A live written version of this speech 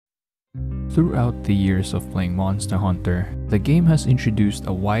Throughout the years of playing Monster Hunter, the game has introduced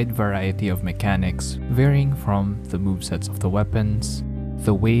a wide variety of mechanics varying from the movesets of the weapons,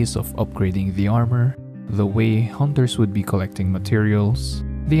 the ways of upgrading the armor, the way hunters would be collecting materials,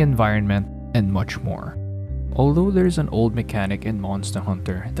 the environment, and much more. Although there's an old mechanic in Monster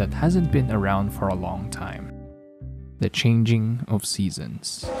Hunter that hasn't been around for a long time: the changing of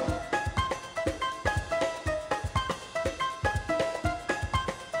seasons.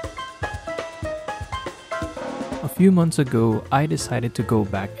 A few months ago, I decided to go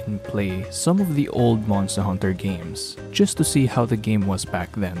back and play some of the old Monster Hunter games, just to see how the game was back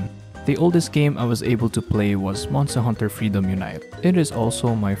then. The oldest game I was able to play was Monster Hunter Freedom Unite. It is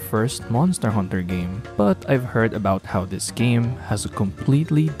also my first Monster Hunter game, but I've heard about how this game has a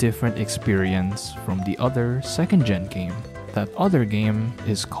completely different experience from the other second-gen game. That other game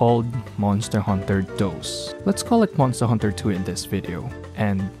is called Monster Hunter DOS. Let's call it Monster Hunter 2 in this video.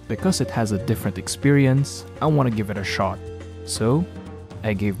 And because it has a different experience, I want to give it a shot. So,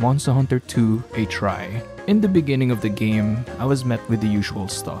 I gave Monster Hunter 2 a try. In the beginning of the game, I was met with the usual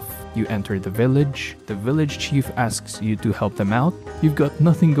stuff. You enter the village chief asks you to help them out, you've got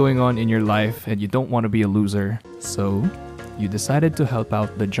nothing going on in your life and you don't want to be a loser, so you decided to help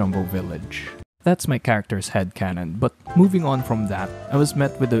out the Jumbo Village. That's my character's headcanon, but moving on from that, I was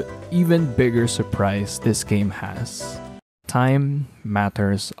met with an even bigger surprise this game has. Time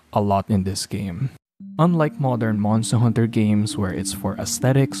matters a lot in this game. Unlike modern Monster Hunter games where it's for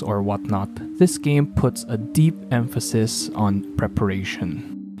aesthetics or whatnot, this game puts a deep emphasis on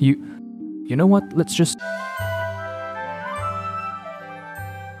preparation. You know what? Let's just...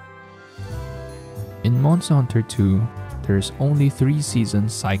 In Monster Hunter 2, there's only 3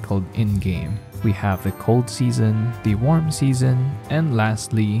 seasons cycled in-game. We have the cold season, the warm season, and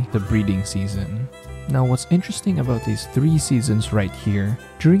lastly, the breeding season. Now what's interesting about these 3 seasons right here,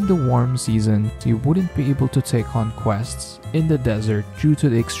 during the warm season, you wouldn't be able to take on quests in the desert due to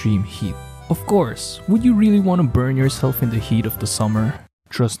the extreme heat. Of course, would you really want to burn yourself in the heat of the summer?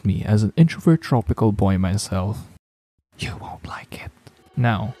 Trust me, as an introvert tropical boy myself, you won't like it.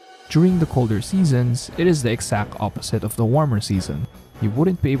 Now, during the colder seasons, it is the exact opposite of the warmer season. You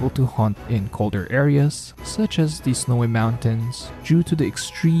wouldn't be able to hunt in colder areas, such as the snowy mountains, due to the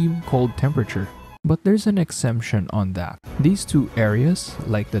extreme cold temperature. But there's an exemption on that. These 2 areas,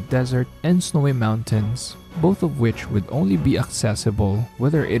 like the desert and snowy mountains, both of which would only be accessible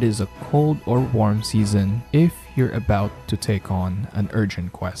whether it is a cold or warm season if you're about to take on an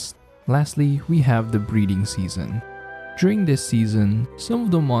urgent quest. Lastly, we have the breeding season. During this season, some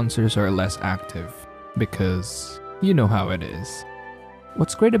of the monsters are less active because you know how it is.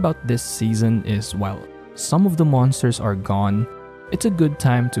 What's great about this season is while some of the monsters are gone, it's a good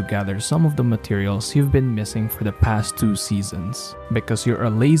time to gather some of the materials you've been missing for the past 2 seasons. Because you're a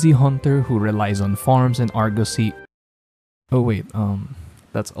lazy hunter who relies on farms and argosy. Oh wait,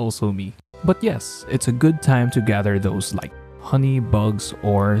 that's also me. But yes, it's a good time to gather those like honey, bugs,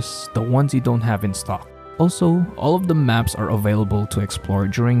 ores, the ones you don't have in stock. Also, all of the maps are available to explore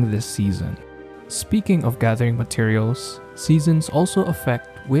during this season. Speaking of gathering materials, seasons also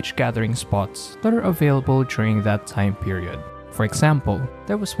affect which gathering spots that are available during that time period. For example,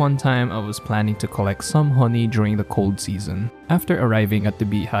 there was one time I was planning to collect some honey during the cold season. After arriving at the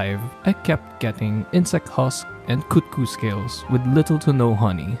beehive, I kept getting insect husk and kutku scales with little to no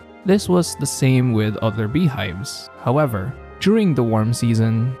honey. This was the same with other beehives. However, during the warm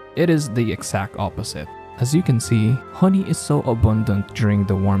season, it is the exact opposite. As you can see, honey is so abundant during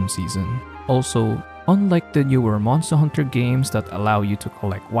the warm season. Also, unlike the newer Monster Hunter games that allow you to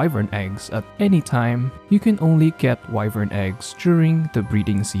collect wyvern eggs at any time, you can only get wyvern eggs during the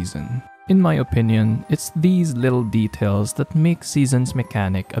breeding season. In my opinion, it's these little details that make seasons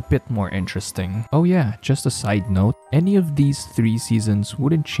mechanic a bit more interesting. Oh yeah, just a side note, any of these 3 seasons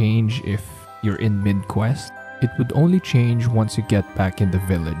wouldn't change if you're in mid-quest. It would only change once you get back in the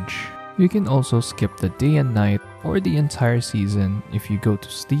village. You can also skip the day and night or the entire season if you go to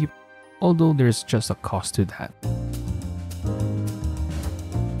sleep, although there's just a cost to that.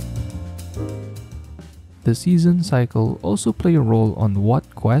 The season cycle also play a role on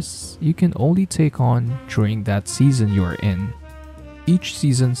what quests you can only take on during that season you're in. Each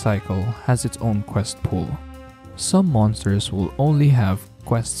season cycle has its own quest pool. Some monsters will only have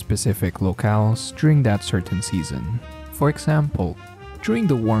quest-specific locales during that certain season. For example, during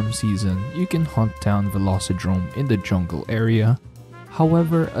the warm season, you can hunt down Velocidrome in the jungle area.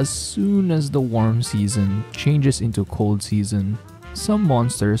 However, as soon as the warm season changes into cold season, some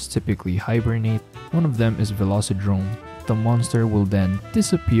monsters typically hibernate. One of them is Velocidrome. The monster will then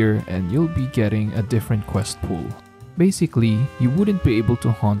disappear and you'll be getting a different quest pool. Basically, you wouldn't be able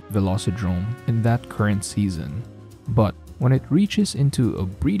to hunt Velocidrome in that current season. But when it reaches into a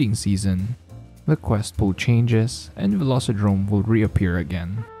breeding season, the quest pool changes and Velocidrome will reappear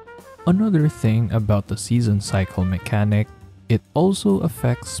again. Another thing about the season cycle mechanic, it also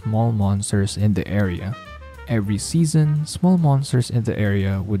affects small monsters in the area. Every season, small monsters in the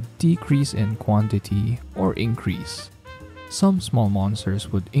area would decrease in quantity or increase. Some small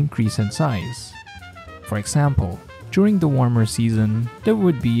monsters would increase in size. For example, during the warmer season, there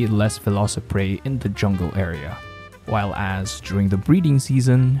would be less Velociprey in the jungle area, while as during the breeding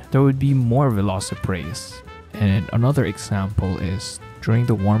season, there would be more Velocipreys. And another example is, during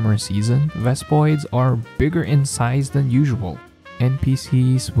the warmer season, Vespoids are bigger in size than usual.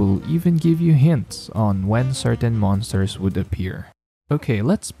 NPCs will even give you hints on when certain monsters would appear. Okay,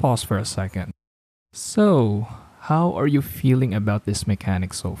 let's pause for a second. So, how are you feeling about this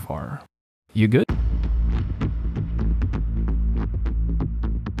mechanic so far? You good?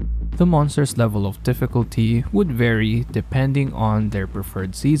 The monster's level of difficulty would vary depending on their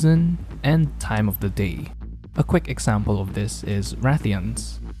preferred season and time of the day. A quick example of this is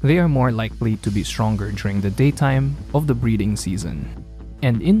Rathians. They are more likely to be stronger during the daytime of the breeding season.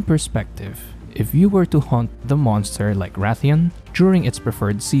 And in perspective, if you were to hunt the monster like Rathian during its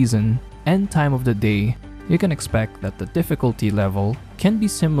preferred season and time of the day, you can expect that the difficulty level can be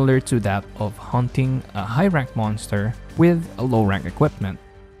similar to that of hunting a high-rank monster with a low-rank equipment.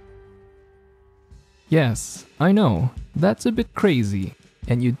 Yes, I know, that's a bit crazy,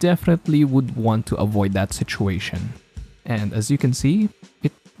 and you definitely would want to avoid that situation. And as you can see,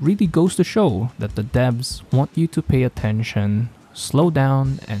 it really goes to show that the devs want you to pay attention, slow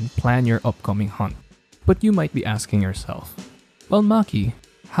down, and plan your upcoming hunt. But you might be asking yourself, well Maki,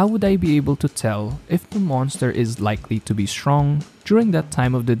 how would I be able to tell if the monster is likely to be strong during that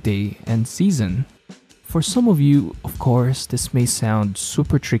time of the day and season? For some of you, of course, this may sound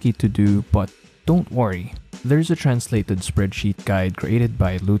super tricky to do, but don't worry. There's a translated spreadsheet guide created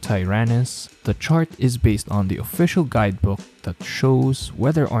by Lutai Ranis. The chart is based on the official guidebook that shows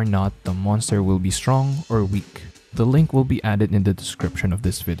whether or not the monster will be strong or weak. The link will be added in the description of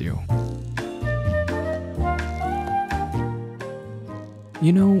this video.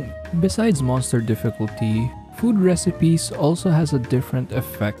 You know, besides monster difficulty, food recipes also has a different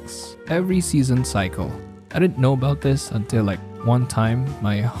effects every season cycle. I didn't know about this until like one time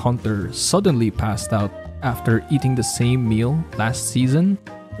my hunter suddenly passed out after eating the same meal last season.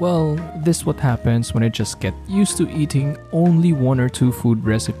 Well, this what happens when I just get used to eating only one or two food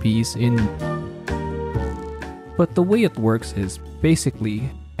recipes in. But the way it works is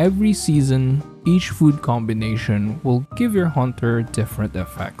basically every season, each food combination will give your hunter different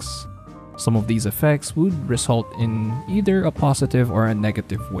effects. Some of these effects would result in either a positive or a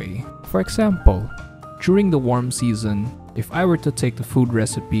negative way. For example, during the warm season, if I were to take the food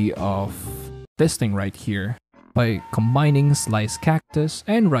recipe of this thing right here, by combining sliced cactus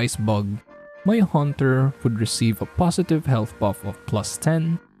and rice bug, my hunter would receive a positive health buff of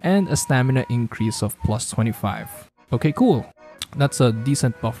 +10 and a stamina increase of +25. Okay, cool. That's a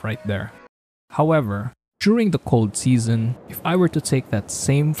decent buff right there. However, during the cold season, if I were to take that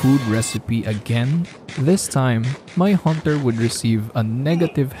same food recipe again, this time, my hunter would receive a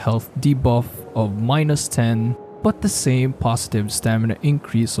negative health debuff of -10, but the same positive stamina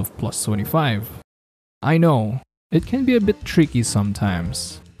increase of +25. I know, it can be a bit tricky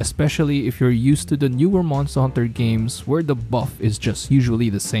sometimes, especially if you're used to the newer Monster Hunter games where the buff is just usually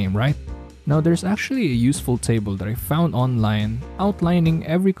the same, right? Now there's actually a useful table that I found online outlining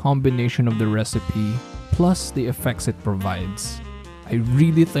every combination of the recipe plus the effects it provides. I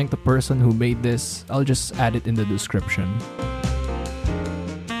really thank the person who made this. I'll just add it in the description.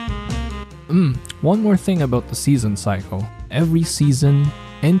 One more thing about the season cycle. Every season,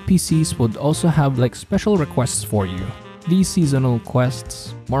 NPCs would also have like special requests for you. These seasonal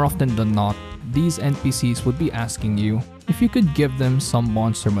quests, more often than not, these NPCs would be asking you if you could give them some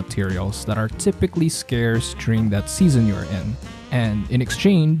monster materials that are typically scarce during that season you're in. And in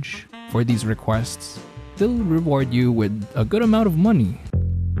exchange for these requests, they'll reward you with a good amount of money.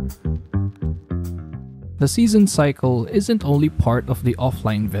 The season cycle isn't only part of the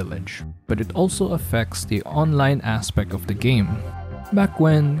offline village, but it also affects the online aspect of the game. Back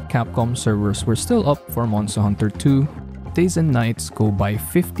when Capcom servers were still up for Monster Hunter 2, days and nights go by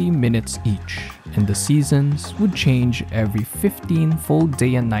 50 minutes each, and the seasons would change every 15 full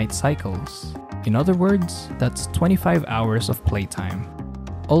day and night cycles. In other words, that's 25 hours of playtime.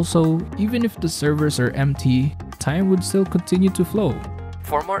 Also, even if the servers are empty, time would still continue to flow.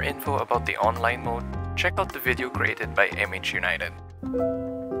 For more info about the online mode, check out the video created by MH United.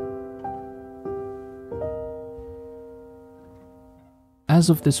 As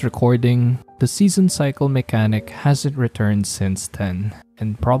of this recording, the season cycle mechanic hasn't returned since then,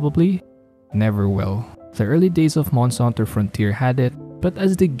 and probably never will. The early days of Monster Hunter Frontier had it, but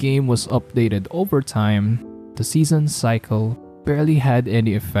as the game was updated over time, the season cycle barely had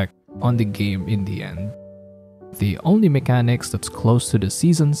any effect on the game in the end. The only mechanics that's close to the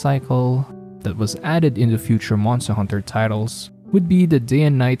season cycle that was added in the future Monster Hunter titles would be the day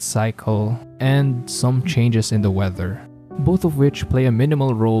and night cycle and some changes in the weather, both of which play a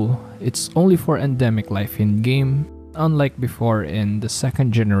minimal role. It's only for endemic life in-game, unlike before in the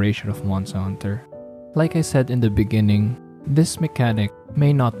second generation of Monster Hunter. Like I said in the beginning, this mechanic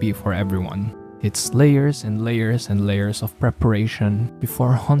may not be for everyone. It's layers and layers and layers of preparation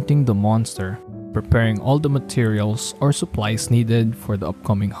before hunting the monster, preparing all the materials or supplies needed for the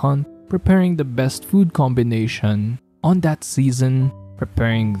upcoming hunt, preparing the best food combination on that season,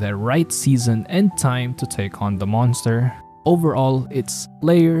 preparing the right season and time to take on the monster. Overall, it's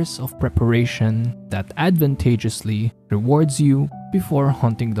layers of preparation that advantageously rewards you before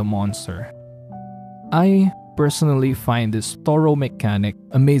hunting the monster. I personally find this thorough mechanic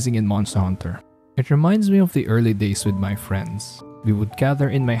amazing in Monster Hunter. It reminds me of the early days with my friends. We would gather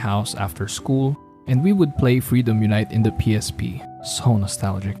in my house after school and we would play Freedom Unite in the PSP. So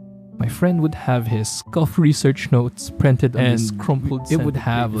nostalgic. My friend would have his scuff research notes printed on his crumpled. It would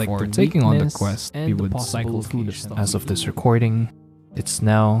have like for taking on the quest. We would cycle through the stuff. As of this recording, it's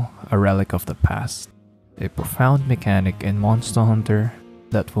now a relic of the past. A profound mechanic in Monster Hunter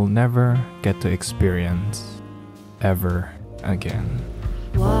that we'll never get to experience ever again.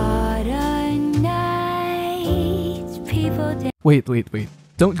 What a night, people. Wait.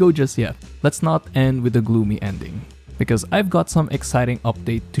 Don't go just yet. Let's not end with a gloomy ending, because I've got some exciting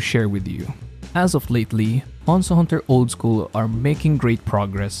update to share with you. As of lately, Monster Hunter Old School are making great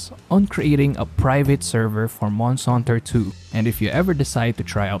progress on creating a private server for Monster Hunter 2. And if you ever decide to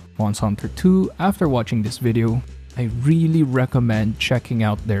try out Monster Hunter 2 after watching this video, I really recommend checking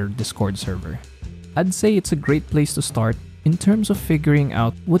out their Discord server. I'd say it's a great place to start in terms of figuring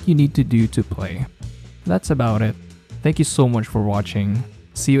out what you need to do to play. That's about it. Thank you so much for watching.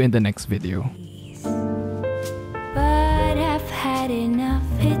 See you in the next video.